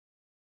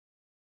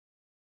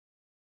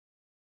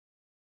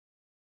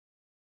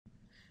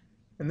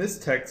In this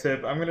tech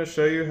tip, I'm going to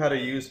show you how to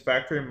use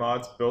Factory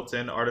Mod's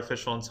built-in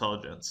artificial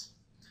intelligence.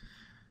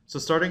 So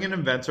starting in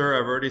Inventor,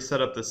 I've already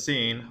set up the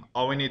scene.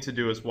 All we need to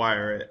do is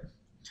wire it.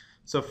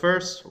 So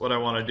first, what I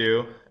want to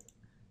do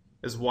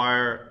is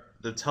wire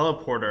the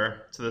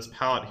teleporter to this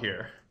pallet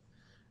here.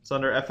 So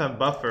under FM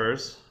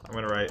buffers, I'm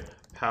going to write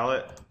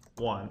pallet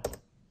 1.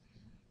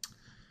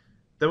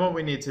 Then what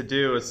we need to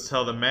do is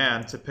tell the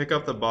man to pick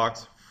up the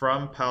box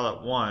from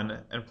pallet 1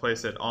 and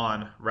place it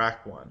on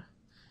rack 1.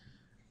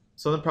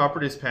 So in the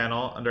Properties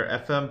panel, under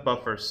FM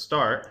buffer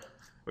start,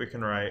 we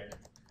can write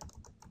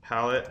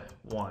pallet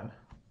 1.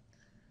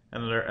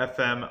 And under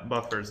FM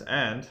buffers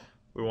end,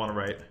 we want to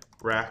write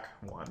rack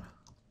 1.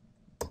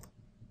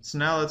 So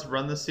now let's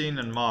run the scene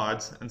in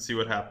Modz and see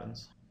what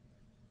happens.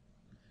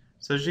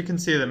 So as you can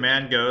see, the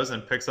man goes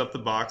and picks up the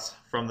box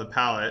from the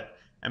pallet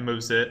and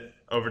moves it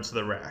over to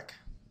the rack.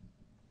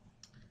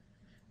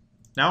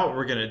 Now what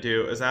we're going to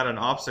do is add an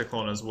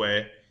obstacle in his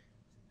way,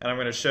 and I'm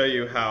going to show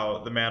you how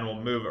the man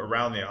will move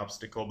around the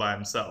obstacle by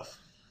himself.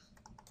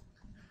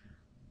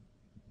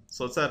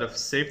 So let's add a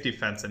safety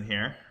fence in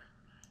here.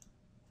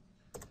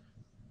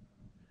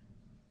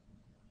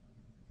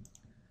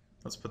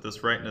 Let's put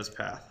this right in his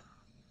path.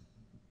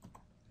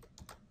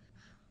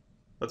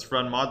 Let's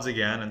run Modz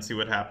again and see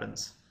what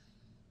happens.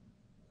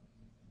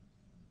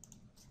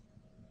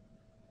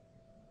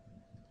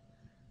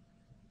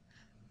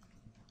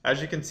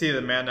 As you can see,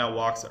 the man now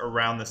walks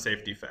around the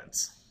safety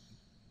fence.